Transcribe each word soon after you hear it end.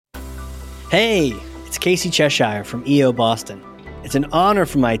Hey, it's Casey Cheshire from EO Boston. It's an honor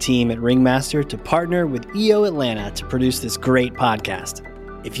for my team at Ringmaster to partner with EO Atlanta to produce this great podcast.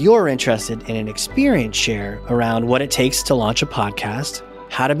 If you're interested in an experience share around what it takes to launch a podcast,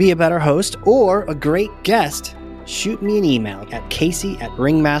 how to be a better host, or a great guest, shoot me an email at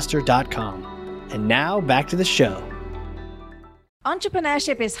casey@ringmaster.com. And now back to the show.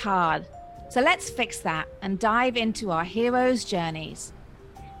 Entrepreneurship is hard, so let's fix that and dive into our heroes' journeys.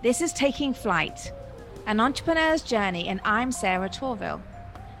 This is Taking Flight, an entrepreneur's journey, and I'm Sarah Torville.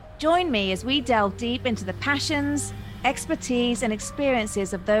 Join me as we delve deep into the passions, expertise, and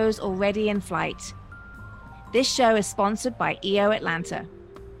experiences of those already in flight. This show is sponsored by EO Atlanta.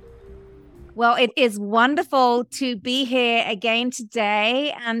 Well, it is wonderful to be here again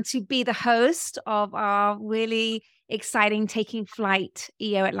today and to be the host of our really exciting Taking Flight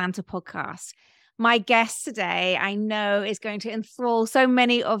EO Atlanta podcast. My guest today, I know, is going to enthrall so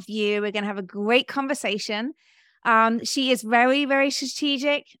many of you. We're going to have a great conversation. She is very, very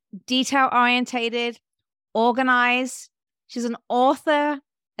strategic, detail-orientated, organized. She's an author,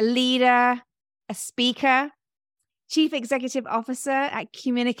 a leader, a speaker, Chief Executive Officer at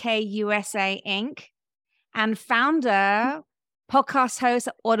Communique USA, Inc., and founder, podcast host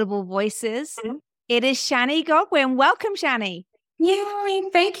at Audible Voices. Mm-hmm. It is Shani Godwin. Welcome, Shani. Yeah,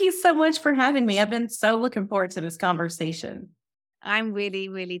 thank you so much for having me. I've been so looking forward to this conversation. I'm really,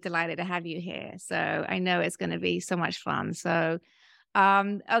 really delighted to have you here. So I know it's going to be so much fun. So,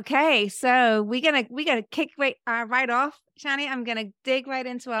 okay. So we're gonna kick right off, Shani. I'm gonna dig right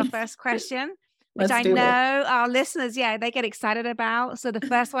into our first question, which I know our listeners, they get excited about. So the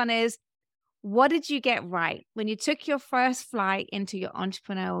first one is, what did you get right when you took your first flight into your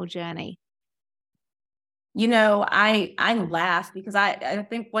entrepreneurial journey? You know, I laugh because I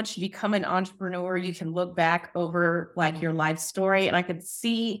think once you become an entrepreneur, you can look back over like your life story, and I could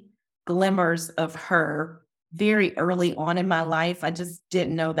see glimmers of her very early on in my life. I just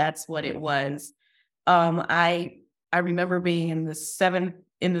didn't know that's what it was. I remember being in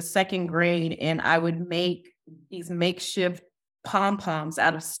the second grade, and I would make these makeshift pom-poms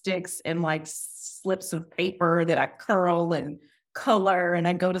out of sticks and like slips of paper that I curl and color, and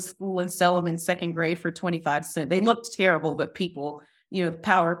I go to school and sell them in second grade for 25 cents. They looked terrible, but people, the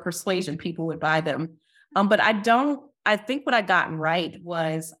power of persuasion, people would buy them. But I think what I got right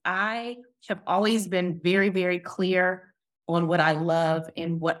was I have always been very, very clear on what I love,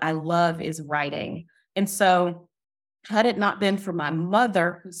 and what I love is writing. And so had it not been for my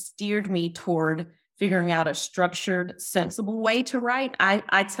mother, who steered me toward figuring out a structured, sensible way to write,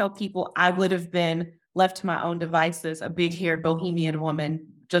 I tell people I would have been left to my own devices, a big-haired bohemian woman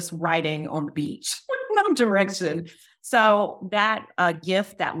just writing on the beach with no direction. So that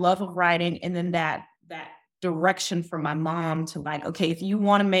gift, that love of writing, and then that direction from my mom to like, okay, if you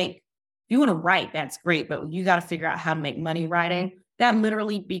want to write, that's great, but you got to figure out how to make money writing. That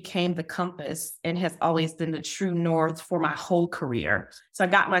literally became the compass and has always been the true north for my whole career. So I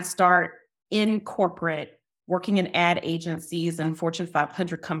got my start in corporate, working in ad agencies and Fortune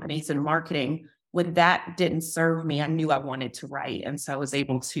 500 companies in marketing. When that didn't serve me, I knew I wanted to write. And so I was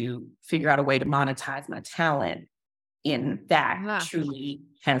able to figure out a way to monetize my talent. And that truly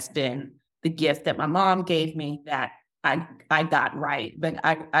has been the gift that my mom gave me that I got right. But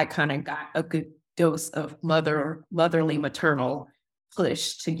I kind of got a good dose of motherly maternal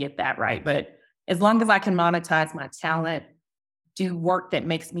push to get that right. But as long as I can monetize my talent, do work that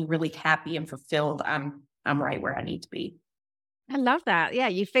makes me really happy and fulfilled, I'm right where I need to be. I love that. Yeah,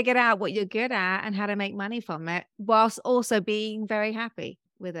 you figured out what you're good at and how to make money from it, whilst also being very happy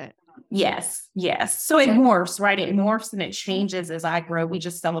with it. Yes. So it morphs, right? It morphs and it changes as I grow. We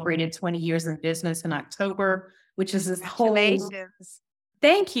just celebrated 20 years in business in October, which is this whole...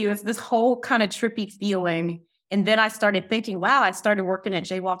 Thank you. It's this whole kind of trippy feeling. And then I started thinking, wow, I started working at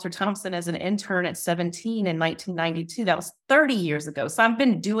J. Walter Thompson as an intern at 17 in 1992. That was 30 years ago. So I've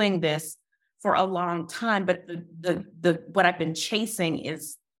been doing this for a long time, but the what I've been chasing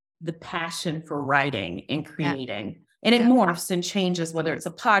is the passion for writing and creating. Yeah. And it morphs and changes, whether it's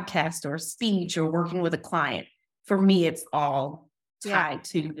a podcast or a speech or working with a client. For me, it's all tied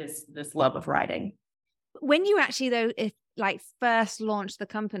to this love of writing. When you actually, though, first launched the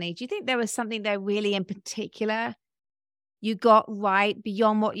company, do you think there was something there really in particular you got right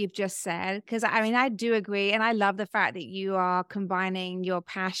beyond what you've just said? Because I do agree. And I love the fact that you are combining your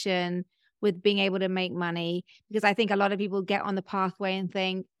passion with being able to make money, because I think a lot of people get on the pathway and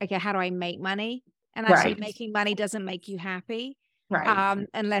think, okay, how do I make money? And actually making money doesn't make you happy. Right.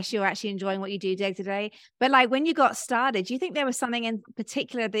 Unless you're actually enjoying what you do day to day. But like when you got started, do you think there was something in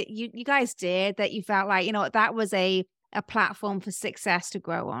particular that you guys did that you felt like, that was a platform for success to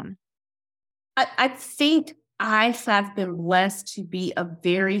grow on? I think I have been blessed to be a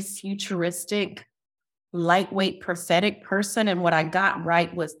very futuristic, lightweight, prophetic person. And what I got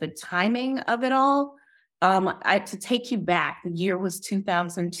right was the timing of it all. To take you back, the year was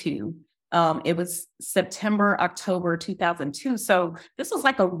 2002. It was September, October 2002. So this was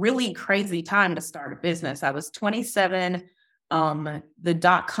like a really crazy time to start a business. I was 27. The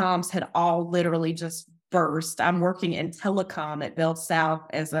dot-coms had all literally just burst. I'm working in telecom at Bell South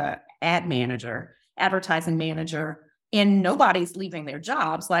as a advertising manager, and nobody's leaving their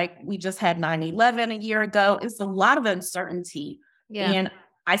jobs. Like, we just had 9/11 a year ago. It's a lot of uncertainty. Yeah. And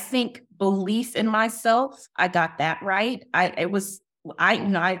I think belief in myself, I got that right. I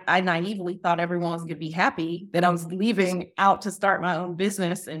naively thought everyone was going to be happy that I was leaving out to start my own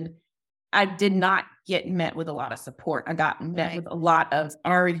business. And I did not get met with a lot of support. I got met with a lot of,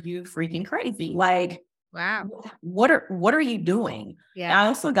 are you freaking crazy? Like, wow, what are you doing? Yeah. I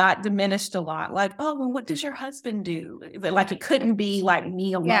also got diminished a lot. Like, oh, well, what does your husband do? Like, it couldn't be like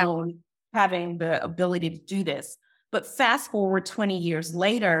me alone having the ability to do this. But fast forward 20 years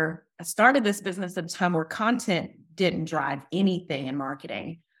later, I started this business at a time where content didn't drive anything in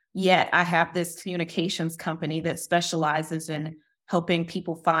marketing. Yet I have this communications company that specializes in helping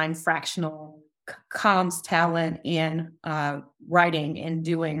people find fractional comms talent in writing and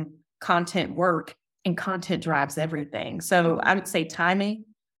doing content work, and content drives everything. So I would say timing,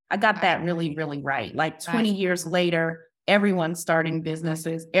 I got that really, really right. Like 20 years later, everyone's starting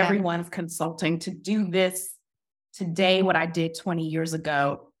businesses, everyone's consulting to do this today. What I did 20 years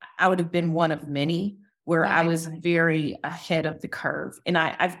ago, I would have been one of many where I was very ahead of the curve. And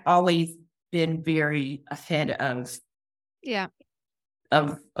I've always been very ahead of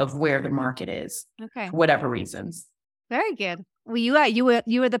where the market is. Okay. For whatever reasons. Very good. Well, you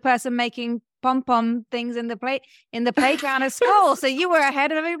were the person making pom-pom things in the playground at school. So you were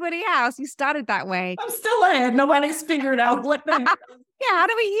ahead of everybody else. You started that way. I'm still ahead. Nobody's figured out what the how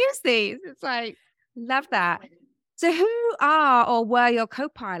do we use these? It's like, love that. So who are or were your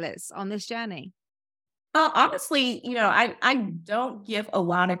co-pilots on this journey? Honestly, I don't give a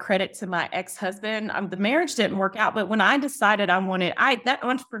lot of credit to my ex-husband. The marriage didn't work out, but when I decided that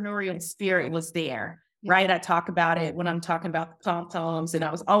entrepreneurial spirit was there, right? I talk about it when I'm talking about the pom-poms, and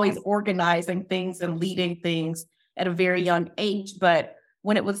I was always organizing things and leading things at a very young age. But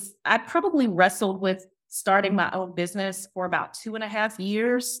I probably wrestled with starting my own business for about 2.5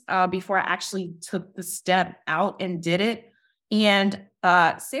 years before I actually took the step out and did it. And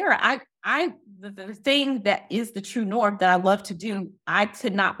Sarah, the thing that is the true norm that I love to do, I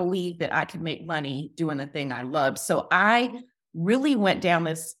could not believe that I could make money doing the thing I love. So I really went down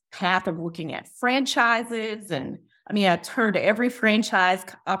this path of looking at franchises. And I turned every franchise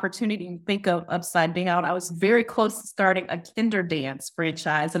opportunity you think of upside down. I was very close to starting a Kinder Dance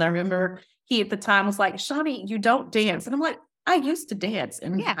franchise. And I remember he at the time was like, Shani, you don't dance. And I'm like, I used to dance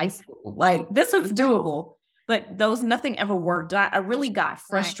in high school. Like, this was doable. But nothing ever worked. I really got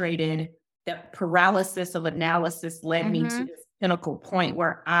frustrated. That paralysis of analysis led me to this pinnacle point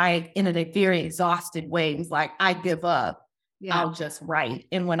where I, in a very exhausted way, was like, I give up. I'll just write.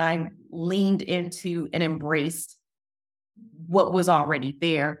 And when I leaned into and embraced what was already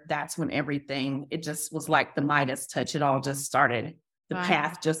there, that's when it just was like the Midas touch. It all just started. The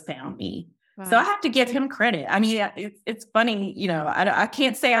path just found me. So I have to give him credit. It's funny, I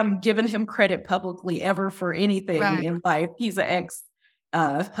can't say I'm giving him credit publicly ever for anything in life. He's an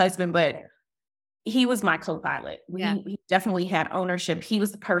ex-husband, but he was my co-pilot. He definitely had ownership. He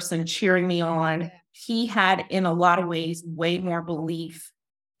was the person cheering me on. He had, in a lot of ways, way more belief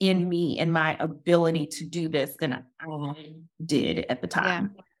in me and my ability to do this than I did at the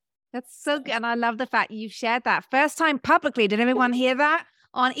time. Yeah. That's so good. And I love the fact you shared that first time publicly. Did everyone hear that?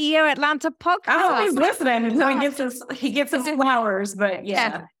 On EO Atlanta podcast. I'm always listening until he gets his flowers, but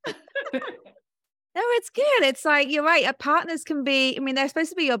yeah. No, it's good. It's like, you're right. Our partners can be, they're supposed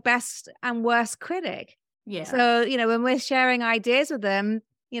to be your best and worst critic. Yeah. So, when we're sharing ideas with them,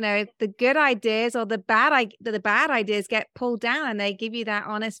 the good ideas or the bad ideas get pulled down and they give you that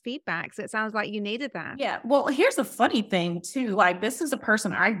honest feedback. So it sounds like you needed that. Yeah. Well, here's a funny thing too. Like, this is a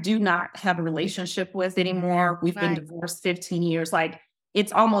person I do not have a relationship with anymore. We've been divorced 15 years. Like,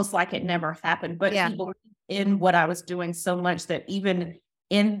 it's almost like it never happened, but he believed in what I was doing so much that even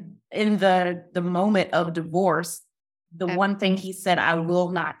in the moment of divorce, the one thing he said I will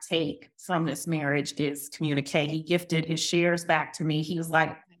not take from this marriage is communicate. He gifted his shares back to me. He was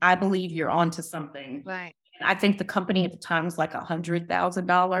like, I believe you're onto something. Right. And I think the company at the time was like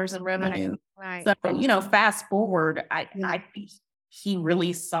 $100,000 in revenue. Right. So, fast forward, I think he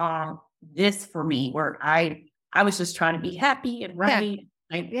really saw this for me where I was just trying to be happy and right.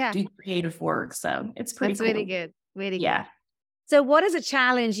 I do creative work. So it's pretty That's cool. really good. Really Yeah. good. So what is a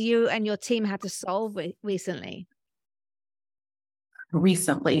challenge you and your team had to solve recently?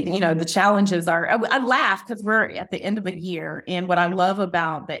 Recently, the challenges are, I laugh because we're at the end of a year. And what I love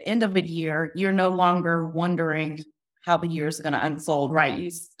about the end of a year, you're no longer wondering how the year is going to unfold, right? You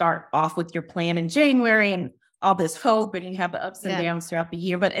start off with your plan in January and all this hope, and you have the ups and downs throughout the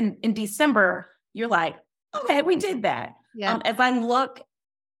year. But in December, you're like, okay, we did that. Yeah. As I look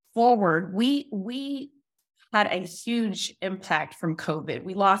forward, we had a huge impact from COVID.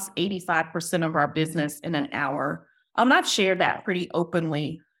 We lost 85% of our business in an hour. I've shared that pretty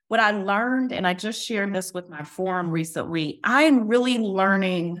openly. What I learned, and I just shared this with my forum recently, I am really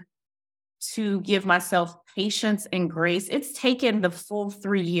learning to give myself patience and grace. It's taken the full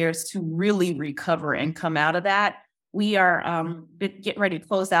 3 years to really recover and come out of that. We are getting ready to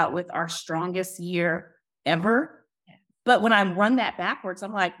close out with our strongest year ever. But when I run that backwards,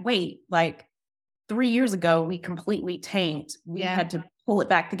 I'm like, wait, 3 years ago, we completely tanked. We had to pull it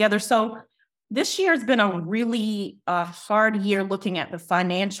back together. So this year has been a really hard year looking at the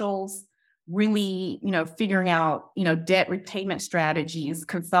financials, really, figuring out, debt repayment strategies,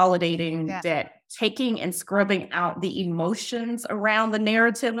 consolidating debt, taking and scrubbing out the emotions around the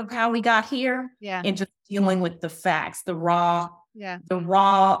narrative of how we got here, and just dealing with the facts, the raw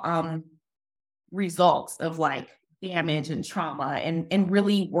results of damage and trauma, and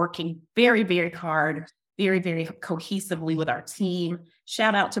really working very, very hard, very, very cohesively with our team.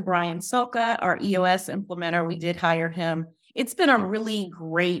 Shout out to Brian Soka, our EOS implementer. We did hire him. It's been a really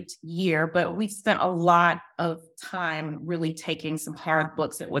great year, but we spent a lot of time really taking some hard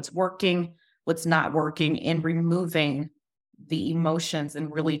looks at what's working, what's not working, and removing the emotions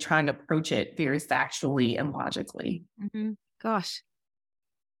and really trying to approach it very factually and logically. Mm-hmm. Gosh.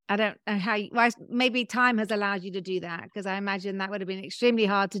 I don't know how maybe time has allowed you to do that, because I imagine that would have been extremely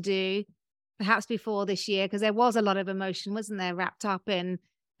hard to do perhaps before this year, because there was a lot of emotion, wasn't there, wrapped up in,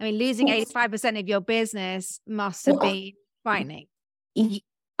 losing 85% of your business must have been frightening. It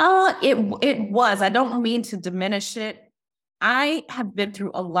was. I don't mean to diminish it. I have been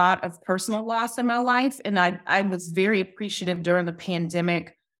through a lot of personal loss in my life, and I was very appreciative during the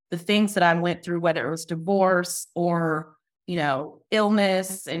pandemic, the things that I went through, whether it was divorce or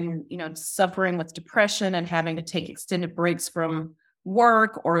illness and, suffering with depression and having to take extended breaks from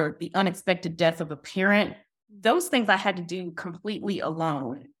work, or the unexpected death of a parent. Those things I had to do completely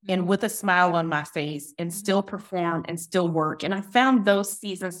alone and with a smile on my face, and still perform and still work. And I found those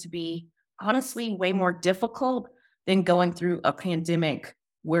seasons to be honestly way more difficult than going through a pandemic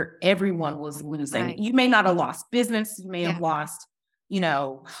where everyone was losing. Right. You may not have lost business. You may have lost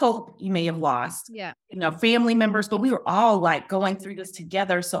hope, you may have lost, family members, but we were all going through this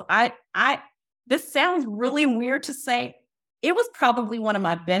together. So this sounds really weird to say. It was probably one of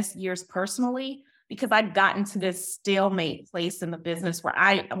my best years personally, because I'd gotten to this stalemate place in the business where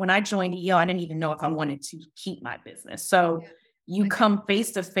when I joined EO, I didn't even know if I wanted to keep my business. So you come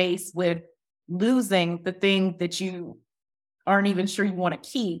face to face with losing the thing that you aren't even sure you want to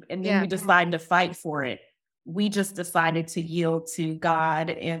keep. And then you decide to fight for it. We just decided to yield to God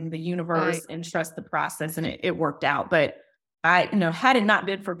and the universe and trust the process, and it worked out. But had it not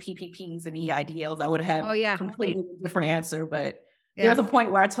been for PPPs and EIDLs, I would have had a completely different answer. But there was a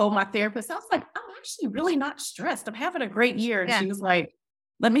point where I told my therapist, I was like, I'm actually really not stressed. I'm having a great year. And she was like,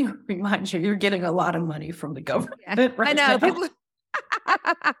 let me remind you, you're getting a lot of money from the government. Right, I know. People...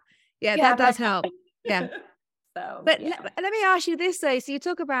 that does help. Yeah. So, but let me ask you this though. So you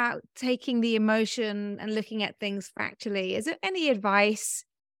talk about taking the emotion and looking at things factually. Is there any advice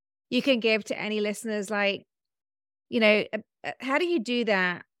you can give to any listeners? How do you do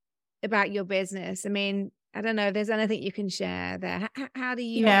that about your business? I don't know if there's anything you can share there. How do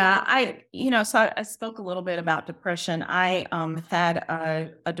you? So I spoke a little bit about depression. I had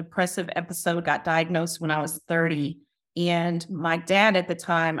a depressive episode, got diagnosed when I was 30. And my dad at the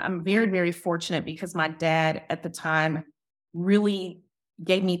time, I'm very, very fortunate, because my dad at the time really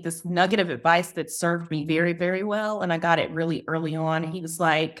gave me this nugget of advice that served me very, very well. And I got it really early on. He was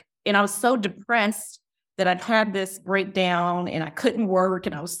like, and I was so depressed that I'd had this breakdown and I couldn't work,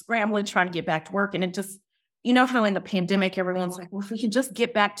 and I was scrambling, trying to get back to work. And it just, how in the pandemic, everyone's like, well, if we could just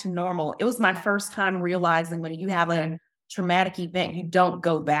get back to normal. It was my first time realizing when you have a traumatic event, you don't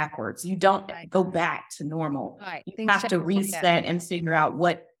go backwards. You don't go back to normal. Right. You have to reset and figure out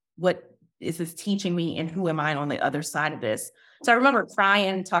what is this teaching me, and who am I on the other side of this. So I remember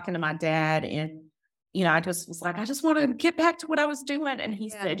crying, talking to my dad, and I just was like, I just want to get back to what I was doing. And he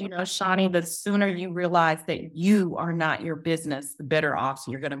said, Shani, the sooner you realize that you are not your business, the better off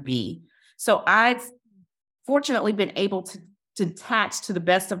you're going to be. So I've fortunately been able to detach to the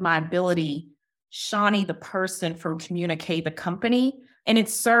best of my ability, Shani, the person, from Communicate, the company. And it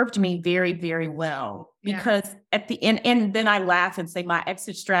served me very, very well because at the end, and then I laugh and say my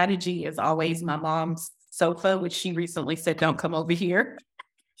exit strategy is always my mom's sofa, which she recently said, don't come over here.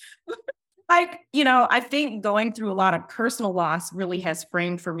 I think going through a lot of personal loss really has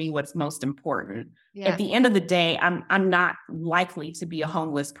framed for me what's most important. Yeah. At the end of the day, I'm not likely to be a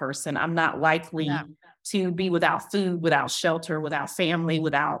homeless person. I'm not likely to be without food, without shelter, without family,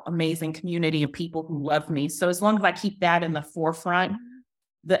 without amazing community of people who love me. So as long as I keep that in the forefront,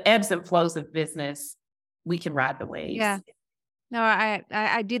 the ebbs and flows of business, we can ride the waves. Yeah. No,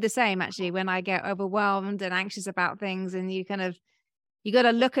 I do the same actually when I get overwhelmed and anxious about things, and you got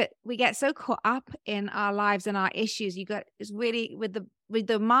to look at, we get so caught up in our lives and our issues. It's really with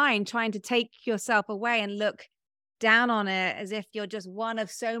the mind trying to take yourself away and look down on it as if you're just one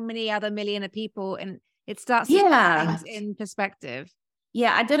of so many other million of people. And it starts to put things in perspective.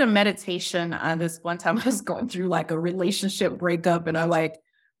 Yeah. I did a meditation this one time. I was going through like a relationship breakup and I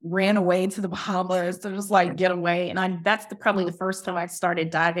ran away to the Bahamas to just get away. And that's probably the first time I started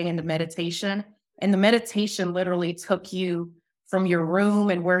diving into meditation. And the meditation literally took you from your room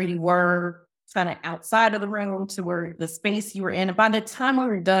and where you were kind of outside of the room to where the space you were in. And by the time we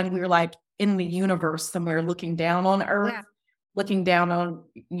were done, we were in the universe somewhere, looking down on Earth, looking down on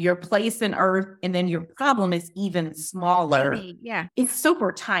your place in Earth. And then your problem is even smaller. Yeah. It's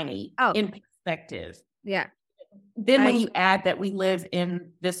super tiny in perspective. Yeah. Then when you add that we live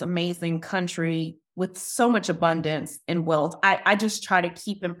in this amazing country with so much abundance and wealth, I just try to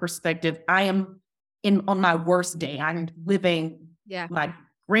keep in perspective. I am on my worst day, I'm living my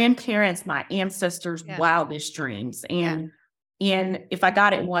grandparents, my ancestors' wildest dreams. And if I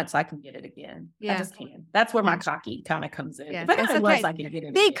got it once, I can get it again. I just can. That's where my cocky kind of comes in. If I got it once, I can get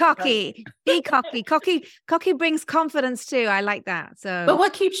it Be again. cocky. Be cocky. Cocky brings confidence too. I like that. So, but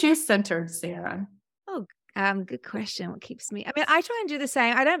what keeps you centered, Sarah? Oh, good question. What keeps me? I mean, I try and do the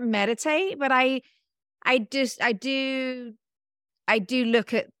same. I don't meditate, but I do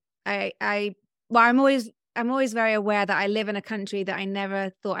look at, I'm always very aware that I live in a country that I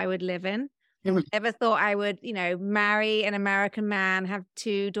never thought I would live in. Never thought I would, marry an American man, have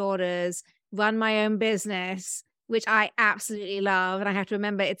 2 daughters, run my own business, which I absolutely love. And I have to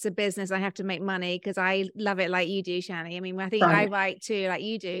remember it's a business. I have to make money because I love it like you do, Shani. I mean, I think I write too, like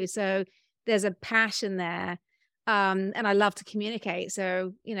you do. So there's a passion there. And I love to communicate.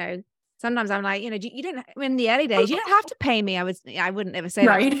 So, sometimes I'm like, you don't, in the early days, you don't have to pay me. I wouldn't ever say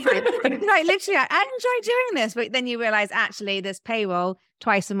that. Literally, I enjoy doing this. But then you realize actually there's payroll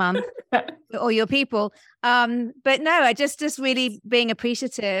twice a month for all your people. But no, I just really being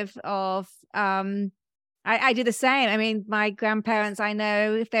appreciative of, I do the same. I mean, my grandparents, I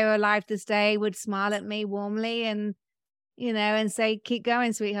know if they were alive this day would smile at me warmly and, and say, keep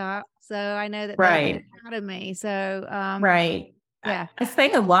going, sweetheart. So I know that they're proud of me. So, yeah. I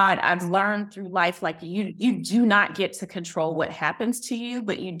say a lot. I've learned through life, you do not get to control what happens to you,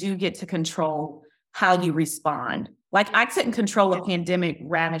 but you do get to control how you respond. I couldn't control a pandemic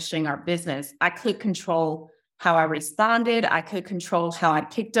ravishing our business. I could control how I responded. I could control how I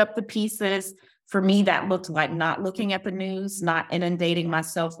picked up the pieces. For me, that looked like not looking at the news, not inundating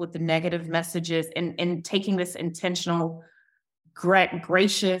myself with the negative messages and taking this intentional,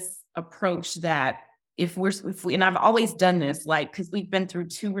 gracious approach that if we, and I've always done this, because we've been through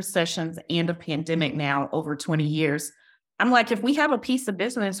 2 recessions and a pandemic now over 20 years. I'm if we have a piece of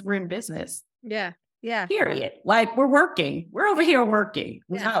business, we're in business. Yeah. Yeah. Period. We're working. We're over here working.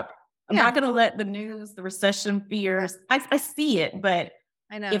 I'm not going to let the news, the recession fears, I see it, but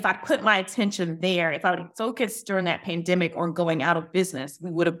I know if I put my attention there, if I would focus during that pandemic on going out of business, we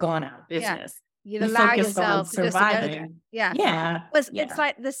would have gone out of business. You'd allow yourself to surviving. Yeah. It's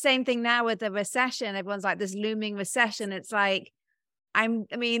like the same thing now with the recession. Everyone's this looming recession. It's okay, I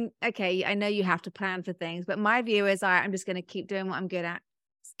know you have to plan for things, but my view is I'm just going to keep doing what I'm good at.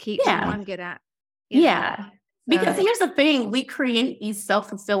 Doing what I'm good at. Because here's the thing, we create these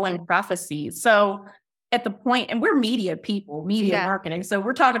self-fulfilling prophecies. So at the point, and we're media people, marketing. So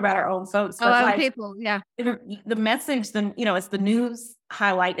we're talking about our own folks. People. Yeah. The message, then, it's the news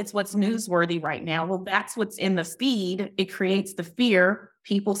highlight. It's what's newsworthy right now. Well, that's what's in the feed. It creates the fear.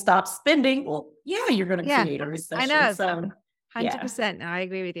 People stop spending. Well, you're going to create a recession. I know. So 100%. No, I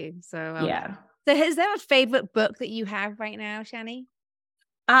agree with you. So, So is there a favorite book that you have right now, Shani?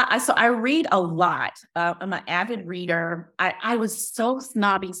 So I read a lot. I'm an avid reader. I was so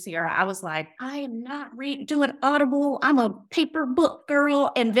snobby, Sarah. I was like, I am not doing Audible. I'm a paper book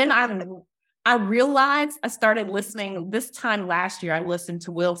girl. And then I realized I started listening this time last year. I listened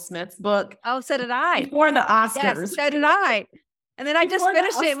to Will Smith's book. Oh, so did I. Before the Oscars. Yes, so did I. And then I just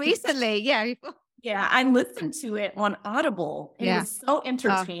finished it recently. Yeah. Yeah, I listened to it on Audible. It was so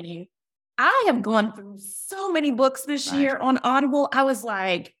entertaining. I have gone through so many books this year on Audible. I was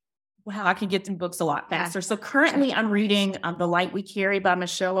like, wow, I can get through books a lot faster. So currently I'm reading The Light We Carry by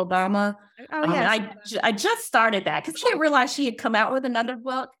Michelle Obama. Oh, yes. I just started that because I didn't realize she had come out with another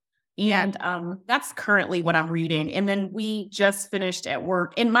book. And that's currently what I'm reading. And then we just finished at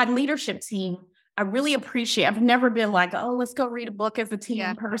work. And my leadership team, I really appreciate. I've never been like, oh, let's go read a book as a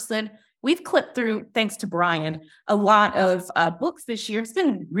team person. We've clipped through, thanks to Brian, a lot of books this year. It's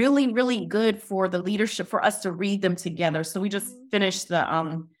been really, really good for the leadership, for us to read them together. So we just finished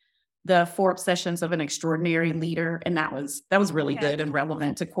the 4 Obsessions of an Extraordinary Leader, and that was really good and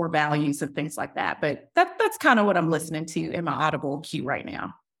relevant to core values and things like that. But that's kind of what I'm listening to in my Audible queue right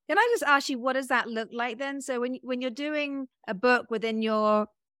now. Can I just ask you, what does that look like then? So when you're doing a book within your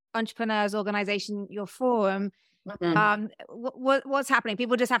entrepreneurs organization, your forum, what's happening?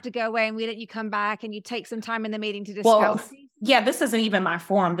 People just have to go away and read it. You come back and you take some time in the meeting to discuss. Well, yeah, this isn't even my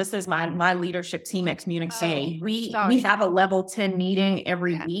forum. This is my leadership team at Communique. We have a level 10 meeting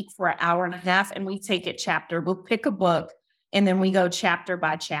every week for an hour and a half, and we take it chapter. We'll pick a book and then we go chapter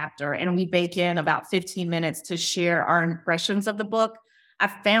by chapter, and we bake in about 15 minutes to share our impressions of the book. I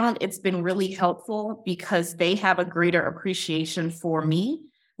found it's been really helpful because they have a greater appreciation for me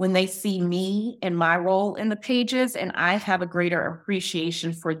when they see me and my role in the pages, and I have a greater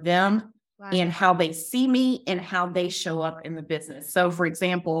appreciation for them and how they see me and how they show up in the business. So, for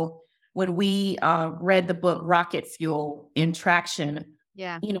example, when we read the book Rocket Fuel in Traction,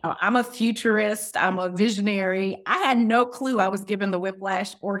 I'm a futurist, I'm a visionary. I had no clue I was given the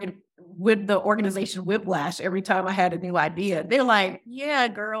whiplash with the organization Whiplash every time I had a new idea. They're like, yeah,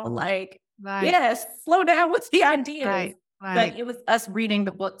 girl, yes, slow down with the ideas. Right. But it was us reading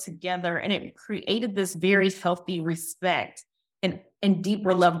the book together, and it created this very healthy respect and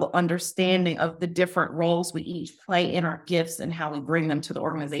deeper level of understanding of the different roles we each play in our gifts and how we bring them to the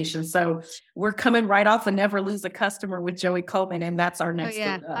organization. So we're coming right off of Never Lose a Customer with Joey Coleman, and that's our next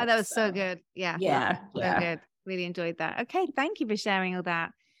book. Oh, that was so good. Yeah. So good. Really enjoyed that. Okay, thank you for sharing all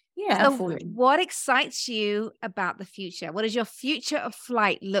that. Yeah, so absolutely. What excites you about the future? What does your future of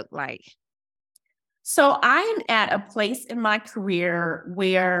flight look like? So I'm at a place in my career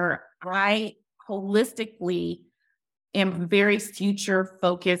where I holistically am very future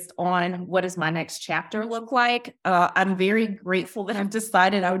focused on what does my next chapter look like. I'm very grateful that I've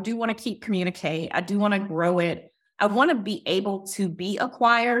decided I do want to keep Communique. I do want to grow it. I want to be able to be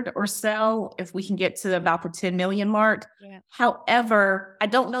acquired or sell if we can get to about the 10 million mark. However, I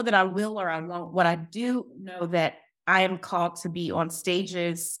don't know that I will or I won't. What I do know that I am called to be on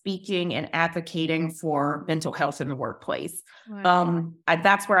stages, speaking and advocating for mental health in the workplace.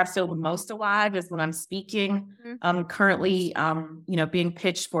 That's where I feel the most alive, is when I'm speaking. I'm currently, being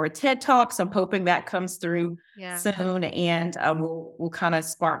pitched for a TED Talk. So I'm hoping that comes through soon, and we'll kind of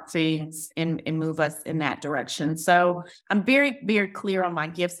spark things and move us in that direction. So I'm very, very clear on my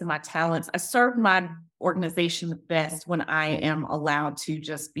gifts and my talents. I serve my organization the best when I am allowed to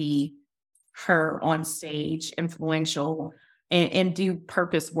just be her on stage, influential, and do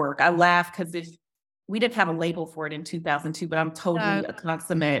purpose work. I laugh because if we didn't have a label for it in 2002, but I'm totally a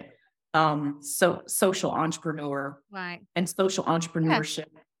consummate social entrepreneur. Right. And social entrepreneurship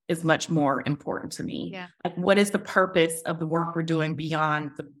is much more important to me. Like, what is the purpose of the work we're doing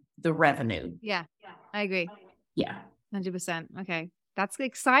beyond the revenue? I agree. 100%. Okay. That's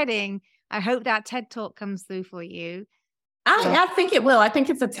exciting. I hope that TED Talk comes through for you. I think it will. I think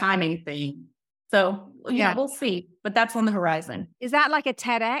it's a timing thing. So we'll see, but that's on the horizon. Is that like a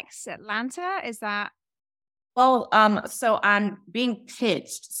TEDx Atlanta? Is that? Well, so I'm being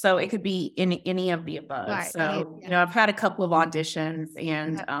pitched, so it could be in any of the above. Right. So, I've had a couple of auditions,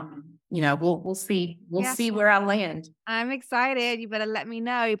 and, we'll see. We'll see where I land. I'm excited. You better let me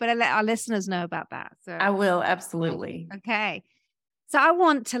know. You better let our listeners know about that. So I will. Absolutely. Okay. So I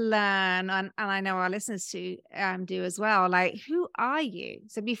want to learn, and I know our listeners do as well. Like, who are you?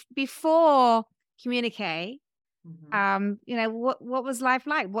 So before Communique, what was life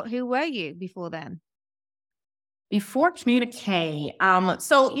like? Who were you before then? Before Communique,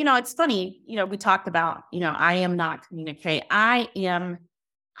 so it's funny. We talked about, I am not Communique. I am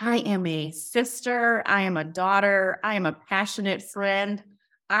a sister. I am a daughter. I am a passionate friend.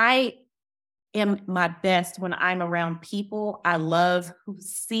 I am my best when I'm around people I love, who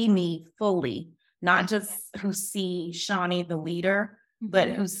see me fully, not just who see Shani the leader, but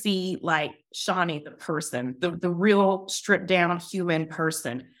who see like Shani the person, the real stripped down human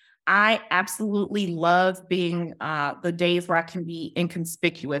person. I absolutely love being the days where I can be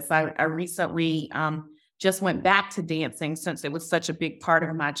inconspicuous. I recently just went back to dancing since it was such a big part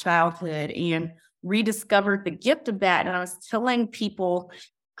of my childhood and rediscovered the gift of that. And I was telling people,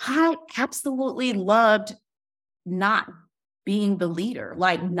 I absolutely loved not being the leader,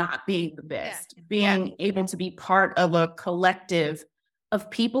 like not being the best, being able to be part of a collective of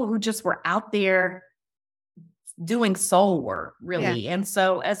people who just were out there doing soul work, really. And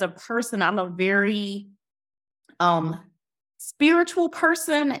so as a person, I'm a very spiritual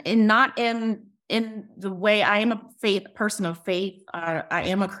person, and not in the way I am a person of faith. I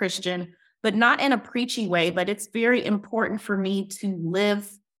am a Christian, but not in a preachy way. But it's very important for me to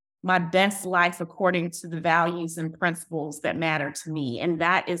live my best life according to the values and principles that matter to me. And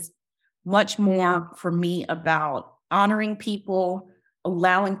that is much more for me about honoring people,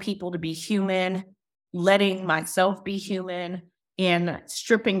 allowing people to be human, letting myself be human, and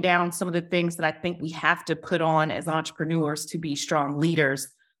stripping down some of the things that I think we have to put on as entrepreneurs to be strong leaders.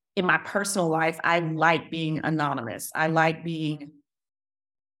 In my personal life, I like being anonymous. I like being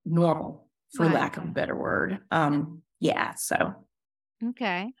normal, for lack of a better word. So.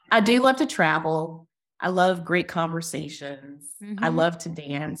 Okay. I do love to travel. I love great conversations. I love to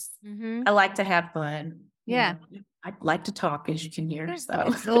dance. I like to have fun. Yeah. I like to talk, as you can hear. So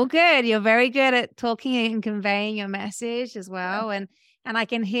it's all good. You're very good at talking and conveying your message as well. And I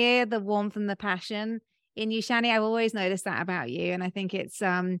can hear the warmth and the passion in you, Shani. I've always noticed that about you. And I think it's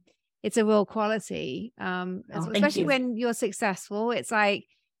a real quality. Especially when you're successful. It's like,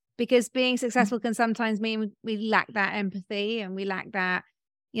 because being successful can sometimes mean we lack that empathy, and we lack that,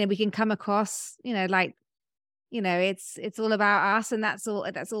 we can come across, it's all about us, and that's all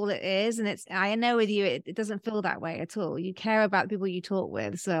it is. And I know with you, it doesn't feel that way at all. You care about the people you talk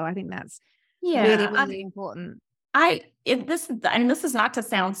with. So I think that's really, really important. This is not to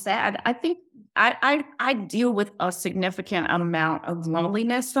sound sad. I think I deal with a significant amount of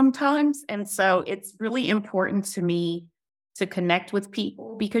loneliness sometimes. And so it's really important to me to connect with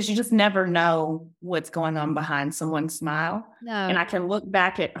people, because you just never know what's going on behind someone's smile. No. And I can look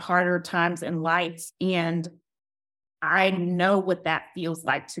back at harder times in life, and I know what that feels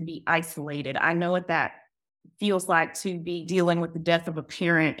like to be isolated. I know what that feels like to be dealing with the death of a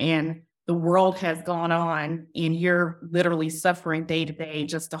parent, and the world has gone on and you're literally suffering day to day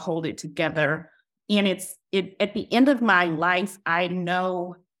just to hold it together. And at the end of my life, I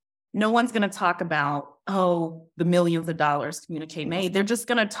know no one's going to talk about, the millions of dollars Communicate made. They're just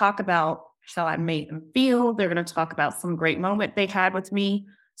going to talk about how I made them feel. They're going to talk about some great moment they had with me.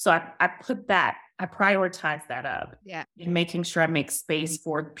 So I prioritize that up. Yeah. In making sure I make space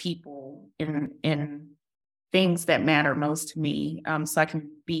for people in things that matter most to me, so I can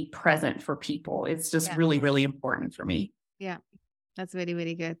be present for people. It's just really, really important for me. Yeah, that's really,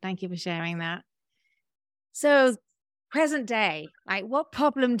 really good. Thank you for sharing that. So present day, like, what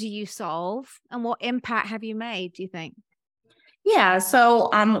problem do you solve, and what impact have you made, do you think? Yeah. So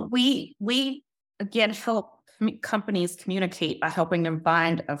we again help companies communicate by helping them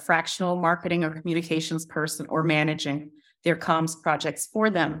find a fractional marketing or communications person, or managing their comms projects for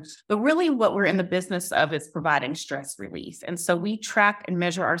them. But really what we're in the business of is providing stress relief. And so we track and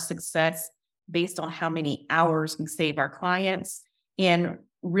measure our success based on how many hours we save our clients, and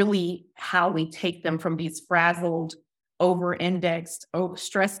really how we take them from these frazzled, over-indexed,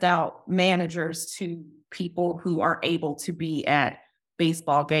 stressed out managers to people who are able to be at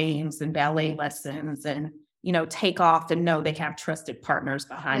baseball games and ballet lessons, and take off and know they have trusted partners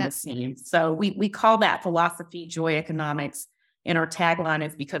behind the scenes. So we call that philosophy joy economics. And our tagline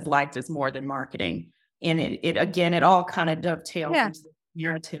is because life is more than marketing. And it all kind of dovetails into the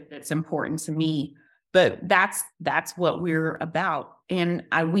narrative that's important to me. But that's what we're about. And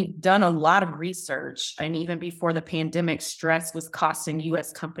we've done a lot of research. And even before the pandemic, stress was costing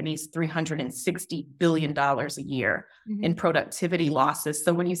U.S. companies $360 billion a year in productivity losses.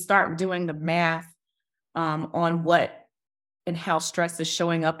 So when you start doing the math on what and how stress is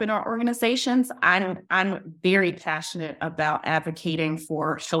showing up in our organizations, I'm very passionate about advocating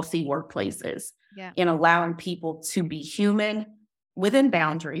for healthy workplaces and allowing people to be human within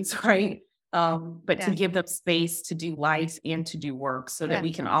boundaries, right? But to give them space to do life and to do work, so that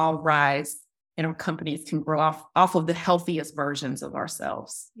we can all rise and our companies can grow off of the healthiest versions of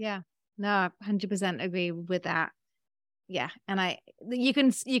ourselves. Yeah, no, I 100% agree with that. Yeah, and you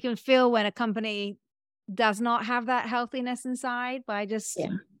can feel when a company does not have that healthiness inside by just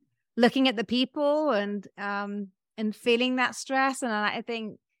looking at the people and feeling that stress. And I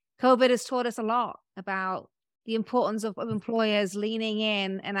think COVID has taught us a lot about the importance of employers leaning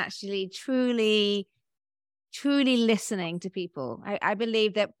in and actually truly listening to people. I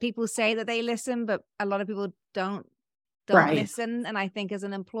believe that people say that they listen, but a lot of people don't listen. And I think as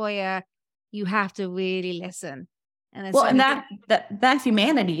an employer, you have to really listen. And well, and that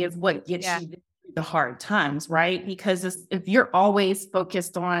humanity is what gets you through the hard times, right? Because if you're always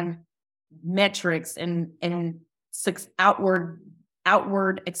focused on metrics and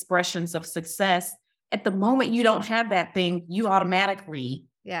outward expressions of success, at the moment you don't have that thing, you automatically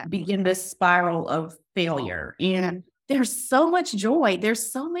begin this spiral of failure. And there's so much joy.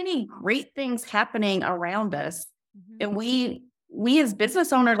 There's so many great things happening around us. And we as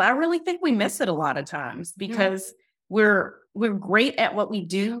business owners, I really think we miss it a lot of times because we're great at what we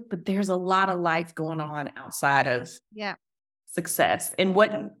do, but there's a lot of life going on outside of success and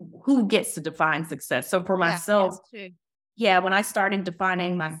who gets to define success. So for myself, when I started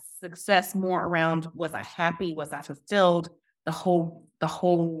defining my success more around, was I happy? Was I fulfilled? The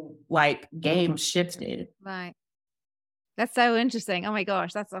whole like game shifted. Right. That's so interesting. Oh my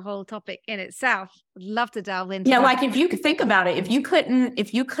gosh, that's a whole topic in itself. Would love to delve into. Yeah, like if you could think about it, if you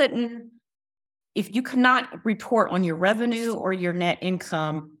could not report on your revenue or your net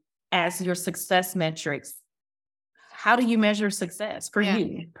income as your success metrics, how do you measure success for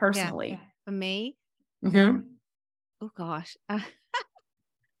you personally? For me? Oh gosh.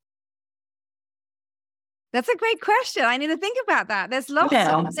 That's a great question. I need to think about that. There's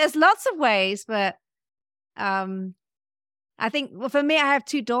lots of ways, but I think, well, for me, I have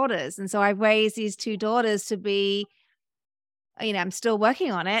 2 daughters. And so I've raised these 2 daughters to be, I'm still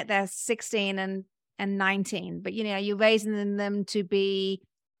working on it. They're 16 and 19, but you're raising them to be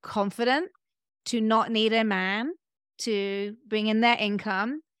confident, to not need a man, to bring in their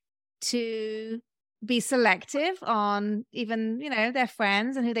income, to be selective on even, their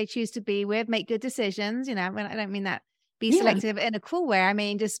friends and who they choose to be with, make good decisions. I don't mean that be selective in a cool way. I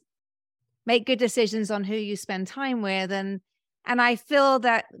mean, just make good decisions on who you spend time with. And I feel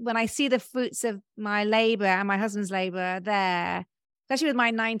that when I see the fruits of my labor and my husband's labor there, especially with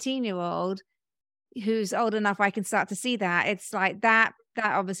my 19-year-old, who's old enough, I can start to see that. It's like that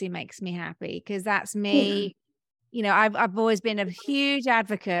obviously makes me happy because that's me. I've always been a huge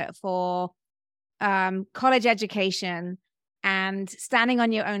advocate for college education and standing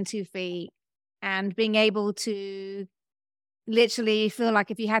on your own 2 feet and being able to literally feel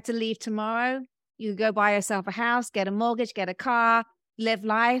like if you had to leave tomorrow, you go buy yourself a house, get a mortgage, get a car, live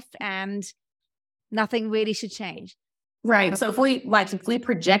life, and nothing really should change. Right. So if we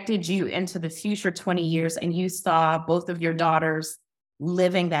projected you into the future 20 years and you saw both of your daughters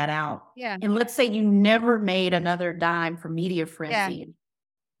living that out, and let's say you never made another dime from Media Frenzy,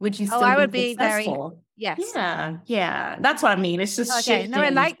 would you still I would be successful? Yeah. That's what I mean. It's just shifting. No, I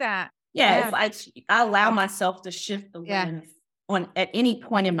like that. Yeah. I allow myself to shift the lens at any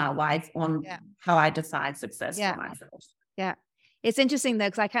point in my life on how I define success for myself. Yeah. It's interesting though,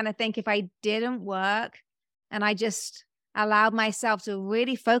 because I kind of think if I didn't work and I just allowed myself to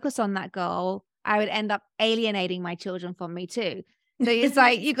really focus on that goal, I would end up alienating my children from me too. So it's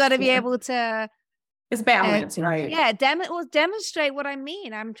like, you got to be able to. It's balance, right? Yeah. Demonstrate what I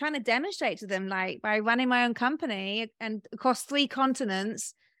mean. I'm trying to demonstrate to them, like by running my own company and across 3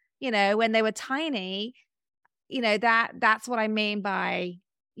 continents, when they were tiny, that's what I mean by,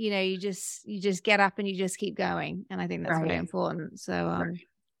 you just get up and you just keep going. And I think that's really important. So,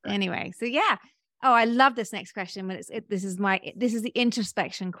 anyway, so yeah. Oh, I love this next question. But this is the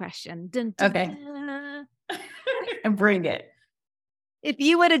introspection question. Dun, dun, okay. Dun. And bring it. If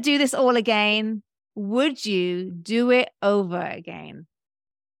you were to do this all again, would you do it over again?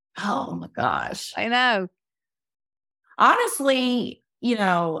 Oh my gosh. I know. Honestly,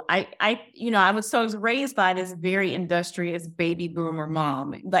 I was raised by this very industrious baby boomer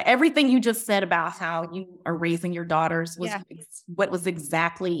mom. Like everything you just said about how you are raising your daughters was what was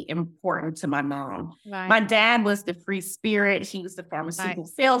exactly important to my mom. Right. My dad was the free spirit. He was the pharmaceutical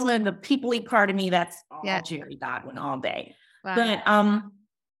salesman, the people-y part of me. That's all Jerry Godwin all day. Right. But,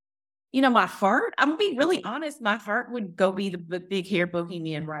 my heart, I'm gonna be really honest, my heart would go be the big hair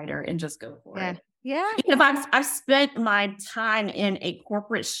bohemian writer and just go for it. Yeah. I've spent my time in a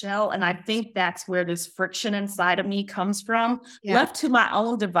corporate shell, and I think that's where this friction inside of me comes from. Left to my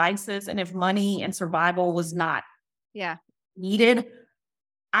own devices, and if money and survival was not needed,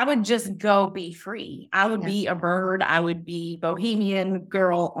 I would just go be free. I would be a bird. I would be bohemian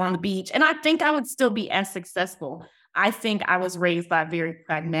girl on the beach, and I think I would still be as successful. I think I was raised by a very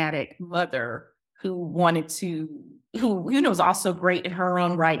pragmatic mother who was also great in her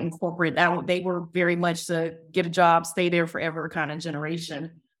own right in corporate. They were very much to get a job, stay there forever kind of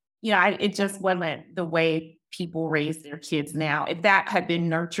generation. It just wasn't the way people raise their kids now. If that had been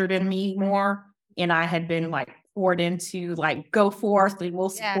nurtured in me more and I had been poured into go forth and we'll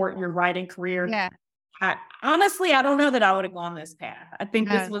support your writing career. Yeah. Honestly, I don't know that I would have gone this path. I think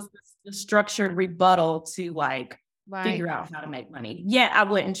this was the structured rebuttal to like figure out how to make money. Yeah, I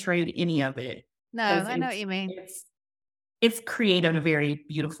wouldn't trade any of it. No, I know what you mean. It's created a very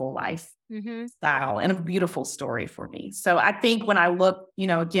beautiful life style and a beautiful story for me. So I think when I look,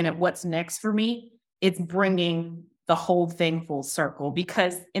 again, at what's next for me, it's bringing the whole thing full circle,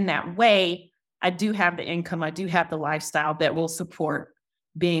 because in that way, I do have the income, I do have the lifestyle that will support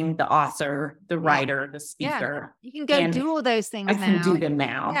being the author, the writer, the speaker. Yeah. You can go do all those things now. I can do them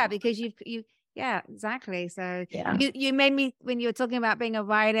now. Yeah, because yeah, exactly. So you made me, when you were talking about being a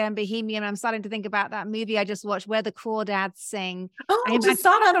writer and Bohemian, I'm starting to think about that movie I just watched where the crawdads sing. Oh, I just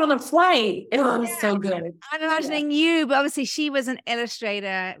saw that on a flight. It was so good. I'm imagining you, but obviously she was an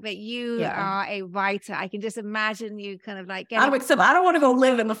illustrator, but you are a writer. I can just imagine you kind of like I don't want to go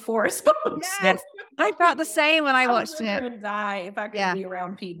live in the forest. Yes. I felt the same when I watched it. I would die if I could be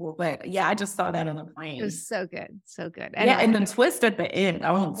around people. But I just saw that on a plane. It was so good. So good. Anyway. Yeah, and the twist at the end.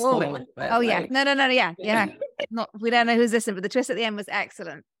 I won't spoil it. But no. Yeah. We don't know who's listening, but the twist at the end was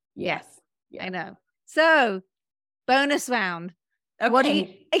excellent. Yes. I know. So, bonus round. Okay. What do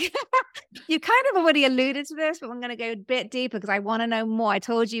you kind of already alluded to this, but I'm going to go a bit deeper because I want to know more. I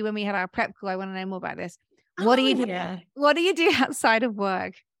told you when we had our prep call, I want to know more about this. What do you do? What do you do outside of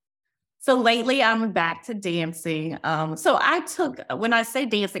work? So lately I'm back to dancing. So when I say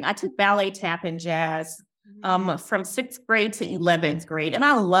dancing, I took ballet, tap, and jazz from 6th grade to 11th grade. And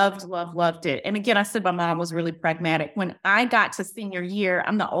I loved it. And again, I said my mom was really pragmatic. When I got to senior year,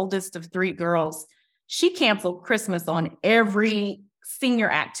 I'm the oldest of 3 girls. She canceled Christmas on every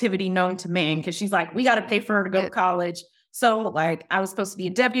senior activity known to man because she's like, we got to pay for her to go to college. So like I was supposed to be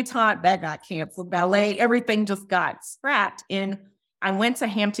a debutante, that got canceled. Ballet, everything just got scrapped. And I went to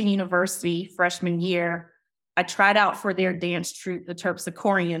Hampton University freshman year. I tried out for their dance troupe, the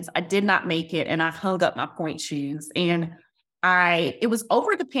Terpsichoreans. I did not make it, and I hung up my point shoes. And it was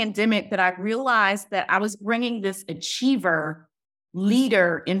over the pandemic that I realized that I was bringing this achiever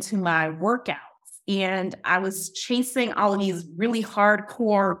leader into my workouts. And I was chasing all of these really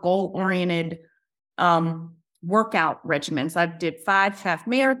hardcore, goal-oriented workout regimens. I did 5 half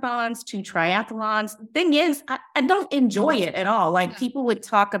marathons, 2 triathlons. The thing is, I don't enjoy it at all. Like people would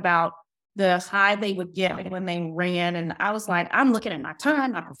talk about the high they would get when they ran. And I was like, I'm looking at my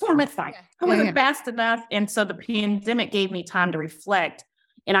time, my performance, I wasn't fast enough. And so the pandemic gave me time to reflect.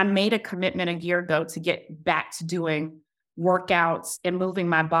 And I made a commitment a year ago to get back to doing workouts and moving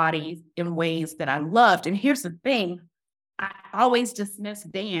my body in ways that I loved. And here's the thing. I always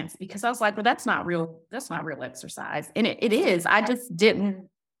dismissed dance because I was like, well, that's not real exercise. And it is. I didn't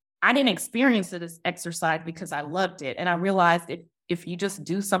experience it as exercise because I loved it. And I realized if you just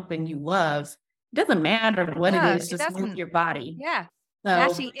do something you love, it doesn't matter what it is, just move your body. Yeah. So,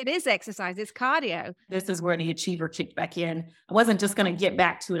 actually, it is exercise. It's cardio. This is where the achiever kicked back in. I wasn't just going to get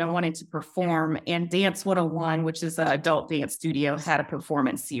back to it. I wanted to perform. And Dance 101, which is an adult dance studio, had a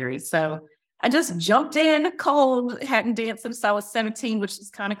performance series. So I just jumped in cold, hadn't danced since I was 17, which is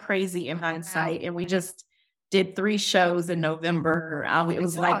kind of crazy in hindsight. And we just did 3 shows in November. It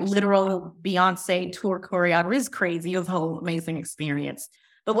was like literal Beyonce tour choreography. It was crazy. It was a whole amazing experience.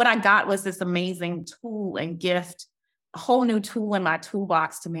 But what I got was this amazing tool and gift, a whole new tool in my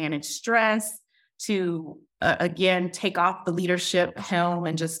toolbox to manage stress, to, again, take off the leadership helm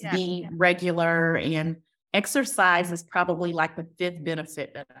and just be regular. And exercise is probably like the 5th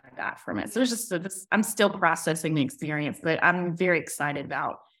benefit that I got from it. So it's just, I'm still processing the experience, but I'm very excited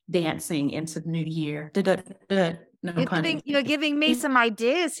about dancing into the new year. You're giving me some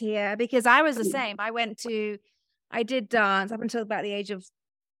ideas here because I was the same. I did dance up until about the age of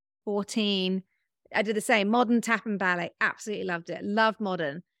 14. I did the same, modern tap and ballet. Absolutely loved it. Loved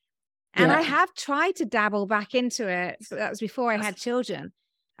modern. And I have tried to dabble back into it. But that was before I had children.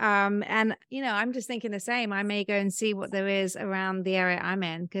 And, I'm just thinking the same. I may go and see what there is around the area I'm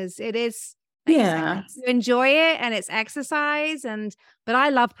in because it is. You enjoy it and it's exercise. But I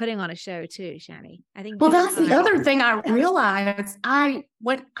love putting on a show too, Shani. I think. Well, that's the other thing I realized.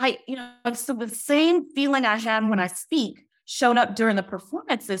 So the same feeling I had when I speak showed up during the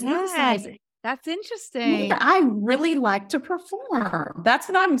performances. Yes. That's interesting. Yeah, I really like to perform. That's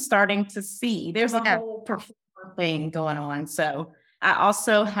what I'm starting to see. There's a whole performer thing going on. So I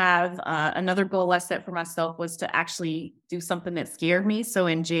also have another goal I set for myself was to actually do something that scared me. So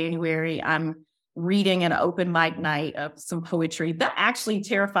in January, I'm reading an open mic night of some poetry that actually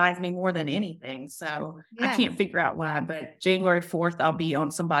terrifies me more than anything. So I can't figure out why, but January 4th, I'll be on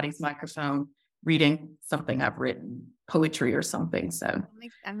somebody's microphone reading something I've written, poetry or something. So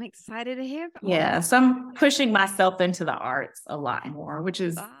I'm excited to hear. So I'm pushing myself into the arts a lot more, which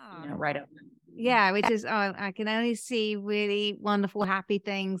is right up Yeah, which is, I can only see really wonderful, happy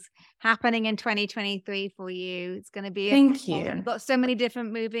things happening in 2023 for you. It's going to be, Thank you. You've got so many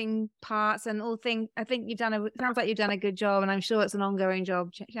different moving parts and all things. I think sounds like you've done a good job, and I'm sure it's an ongoing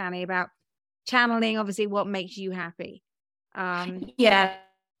job, Shani, about channeling, obviously, what makes you happy.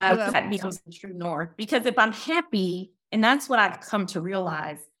 That becomes the true north, because if I'm happy, and that's what I've come to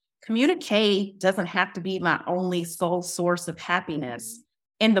realize, communicate doesn't have to be my only sole source of happiness.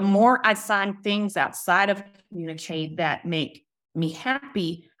 And the more I find things outside of communicate that make me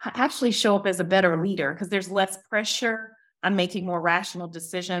happy, I actually show up as a better leader because there's less pressure. I'm making more rational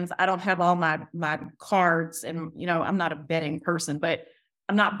decisions. I don't have all my cards, and I'm not a betting person, but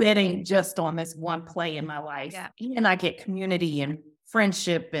I'm not betting just on this one play in my life. Yeah. And I get community and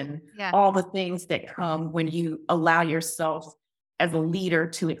friendship and all the things that come when you allow yourself as a leader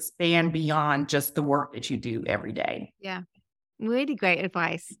to expand beyond just the work that you do every day. Yeah. Really great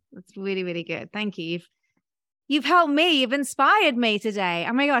advice. That's really, really good. Thank you. You've helped me. You've inspired me today.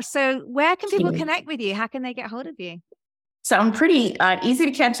 Oh my gosh. So where can people connect with you? How can they get hold of you? So I'm pretty easy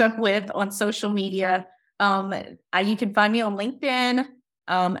to catch up with on social media. You can find me on LinkedIn.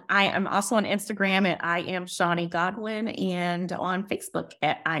 I am also on Instagram at I am Shani Godwin, and on Facebook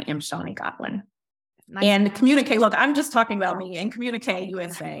at I am Shani Godwin. Nice. And communicate. Look, I'm just talking about me, and Communicate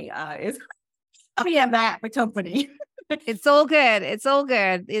USA is that the company. It's all good. It's all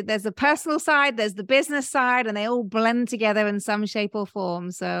good. There's the personal side, there's the business side, and they all blend together in some shape or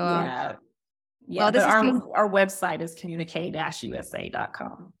form. So well, our website is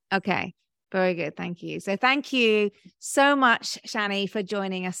communicate-usa.com. Okay. Very good. Thank you. So thank you so much, Shani, for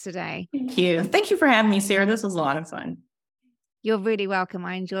joining us today. Thank you. Thank you for having me, Sarah. This was a lot of fun. You're really welcome.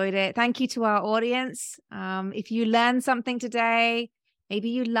 I enjoyed it. Thank you to our audience. If you learned something today, maybe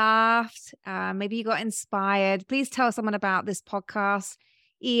you laughed, maybe you got inspired, please tell someone about this podcast,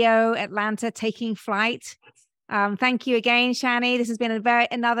 EO Atlanta Taking Flight. Thank you again, Shani. This has been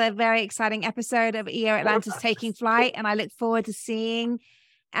another very exciting episode of EO Atlanta's Taking Flight, and I look forward to seeing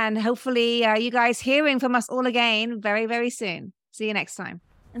and hopefully you guys hearing from us all again very, very soon. See you next time.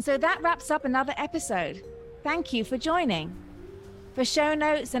 And so that wraps up another episode. Thank you for joining. For show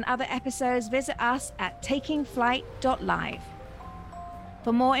notes and other episodes, visit us at takingflight.live.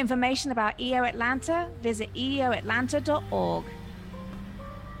 For more information about EO Atlanta, visit eoatlanta.org.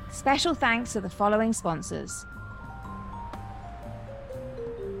 Special thanks to the following sponsors: